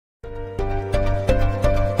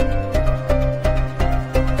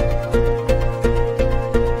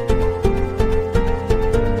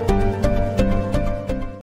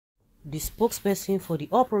spokesperson for the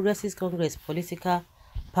All Progressives Congress political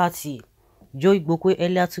party, Joe Igbokwe,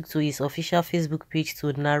 earlier took to his official Facebook page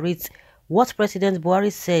to narrate what President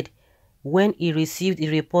Buhari said when he received a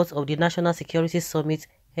report of the National Security Summit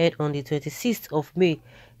held on the 26th of May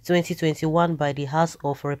 2021 by the House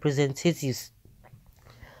of Representatives.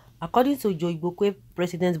 According to Joe Igbokwe,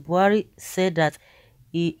 President Buhari said that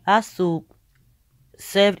he has to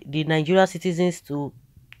serve the Nigerian citizens to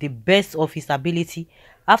the best of his ability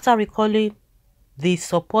after recalling the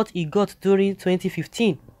support he got during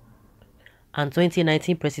 2015 and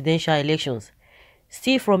 2019 presidential elections.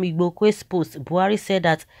 Still from Igbokwe's post, Buhari said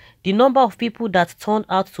that the number of people that turned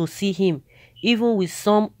out to see him, even with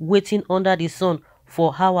some waiting under the sun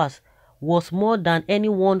for hours, was more than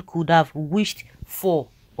anyone could have wished for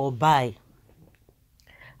or buy.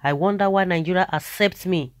 I wonder why Nigeria accepts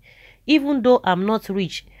me. Even though I'm not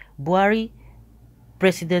rich,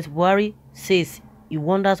 President Buhari says he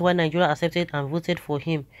wonders why Nigeria accepted and voted for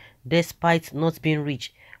him despite not being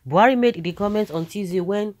rich. Buhari made the comments on Tuesday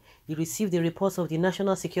when he received the reports of the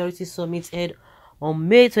National Security Summit held on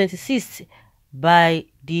May 26th by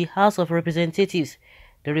the House of Representatives.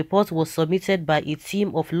 The report was submitted by a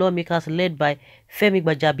team of lawmakers led by Femi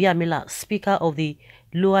Gbajabiamila, Speaker of the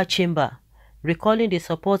lower chamber. Recalling the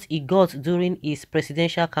support he got during his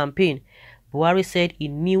presidential campaign, Buhari said he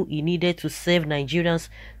knew he needed to serve Nigerians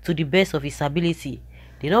to the best of his ability.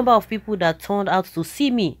 The number of people that turned out to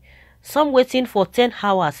see me, some waiting for 10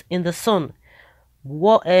 hours in the sun,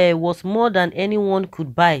 was more than anyone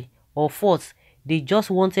could buy or force. They just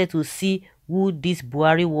wanted to see who this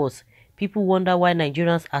Buhari was. People wonder why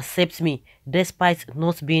Nigerians accept me despite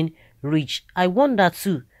not being rich. I wonder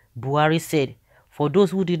too, Buhari said. For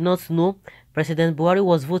those who did not know, President Buhari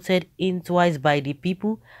was voted in twice by the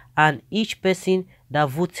people, and each person that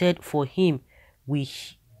voted for him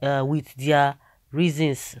with their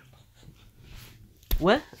reasons.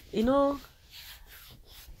 Well,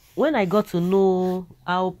 when I got to know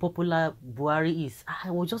how popular Buhari is,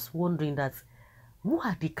 I was just wondering that who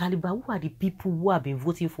are the caliber, who are the people who have been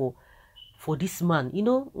voting for this man?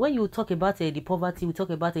 When you talk about the poverty, we talk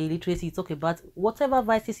about the illiteracy, you talk about whatever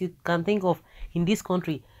vices you can think of in this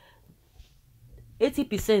country,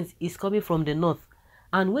 80% is coming from the north.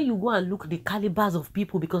 And when you go and look the calibers of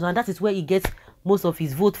people, and that is where he gets most of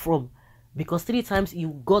his vote from, because 3 times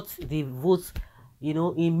you got the votes,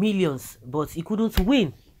 in millions, but he couldn't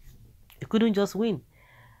win. He couldn't just win.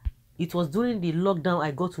 It was during the lockdown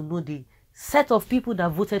I got to know the set of people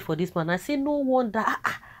that voted for this man. I say, no wonder.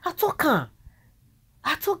 I talk.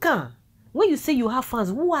 When you say you have fans,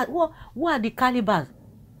 who are the calibers?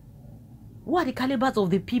 Who are the calibers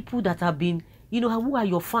of the people that have been, who are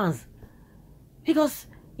your fans? Because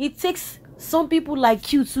it takes some people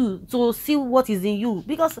like you to see what is in you.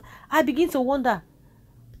 Because I begin to wonder.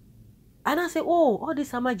 And I say, oh, all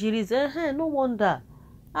these Çries, no wonder.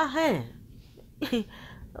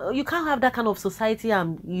 You can't have that kind of society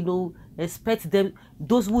and, expect them,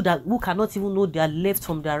 those who cannot even know their left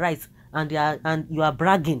from their right, and you are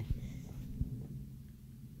bragging.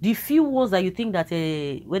 The few ones that you think that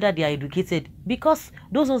whether they are educated, because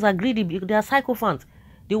those ones are greedy, they are sycophants.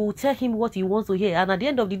 They will tell him what he wants to hear, and at the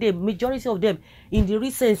end of the day, majority of them in the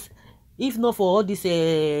recess, if not for all this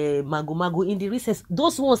mago in the recess,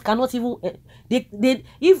 those ones cannot even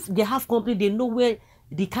if they have company, they know where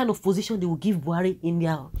the kind of position they will give Buhari in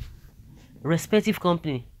their respective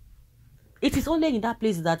company. It is only in that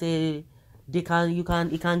place that you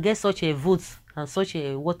can get such a vote and such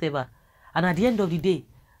a whatever. And at the end of the day,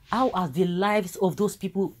 how has the lives of those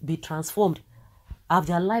people been transformed? Have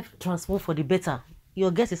their life transformed for the better?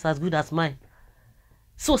 Your guess is as good as mine.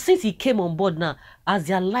 So since he came on board now, has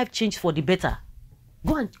their life changed for the better?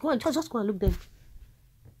 Go on, just go and look them.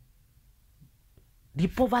 The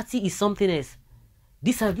poverty is something else.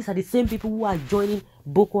 These are the same people who are joining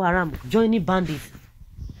Boko Haram, joining bandits.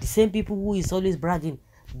 The same people who is always bragging.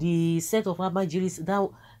 The set of Çries,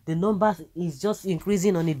 now the number is just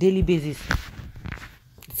increasing on a daily basis.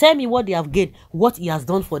 Tell me what they have gained, what he has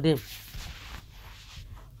done for them.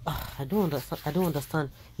 I don't understand.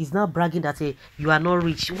 He's now bragging that you are not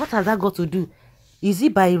rich. What has that got to do? Is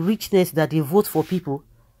it by richness that they vote for people?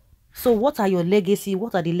 So what are your legacy?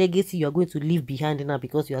 What are the legacy you are going to leave behind now?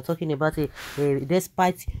 Because you are talking about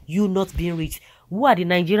despite you not being rich. Who are the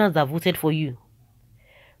Nigerians that voted for you?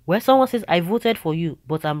 Well, someone says, I voted for you,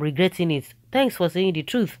 but I'm regretting it. Thanks for saying the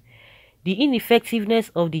truth. The ineffectiveness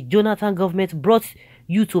of the Jonathan government brought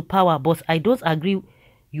you to power, but I don't agree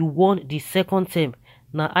you won the second term.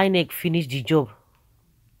 Now INEC finished the job.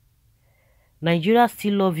 Nigeria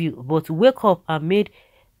still love you, but wake up and make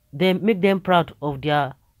them proud of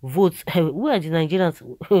their votes. Who are the Nigerians?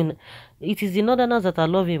 It is the Northerners that are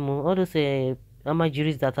love him. All those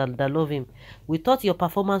Amajiris that love him. We thought your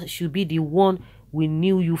performance should be the one we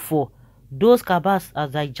knew you for. Those cabas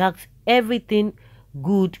has hijacked everything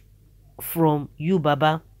good from you,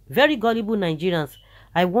 Baba. Very gullible Nigerians.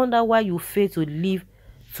 I wonder why you fail to live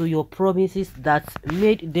to your promises that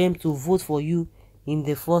made them to vote for you in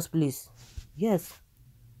the first place. Yes.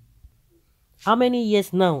 How many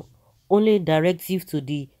years now? Only directive to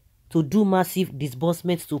do massive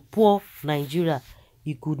disbursements to poor Nigeria.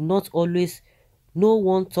 You could not always. No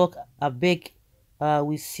one talk abeg.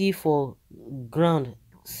 We see for ground.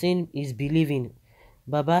 Seeing is believing.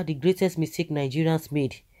 Baba, the greatest mistake Nigerians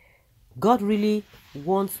made. God really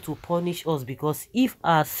wants to punish us because of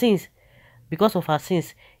our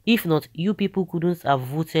sins. If not, you people couldn't have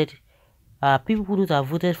voted. People couldn't have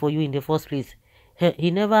voted for you in the first place.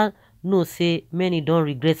 He never knows. Say many don't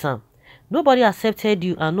regret him. Nobody accepted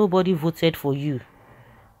you and nobody voted for you.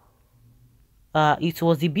 It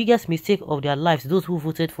was the biggest mistake of their lives. Those who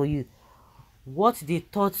voted for you. What they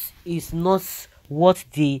thought is not what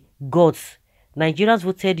they got. Nigerians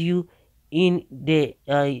voted you in the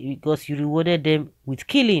because you rewarded them with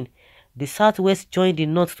killing. The Southwest joined the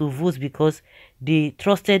North to vote because they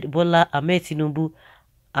trusted Bola Ahmed Tinubu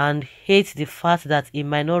and hate the fact that a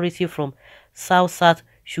minority from South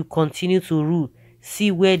should continue to rule.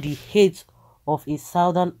 See where the hate of a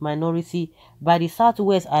southern minority by the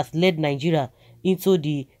Southwest has led Nigeria into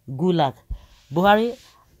the gulag. Buhari,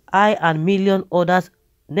 I and million others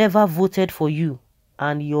never voted for you,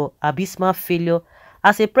 and your abysmal failure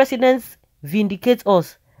as a president vindicates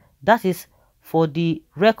us. That is for the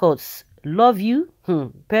records. Love you,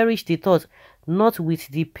 perish the thought, not with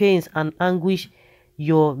the pains and anguish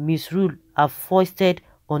your misrule have foisted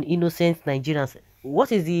on innocent Nigerians.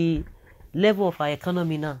 What is the level of our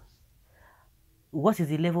economy now? What is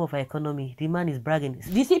the level of our economy? The man is bragging.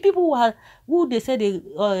 You see people who they say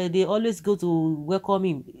they always go to welcome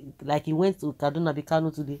him, like he went to Kaduna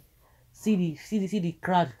Bikano today. See the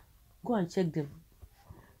crowd. Go and check them.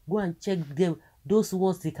 Go and check them. Those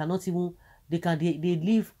ones they cannot even they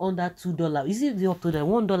live under $2. You see they up to them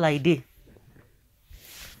 $1 a day.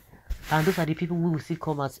 And those are the people who will still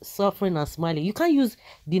come out suffering and smiling. You can't use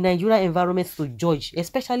the Nigeria environment to judge,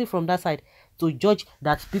 especially from that side, to judge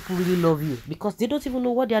that people really love you, because they don't even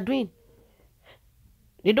know what they are doing.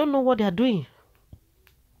 They don't know what they are doing.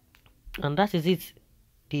 And that is it.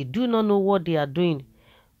 They do not know what they are doing.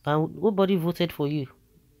 And nobody voted for you.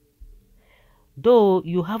 Though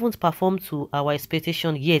you haven't performed to our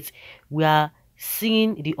expectation yet, we are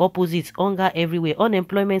seeing the opposite. Hunger everywhere,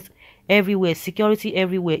 unemployment everywhere, security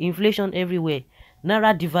everywhere, inflation everywhere,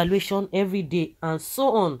 naira devaluation every day, and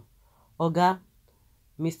so on. Oga,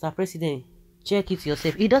 Mr. President, check it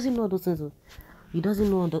yourself. He doesn't know those things. He doesn't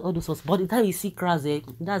know all those things. But the time you see crowds there,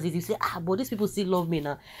 that's it. You say, but these people still love me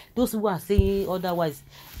now. Those who are saying otherwise,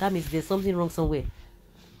 that means there's something wrong somewhere.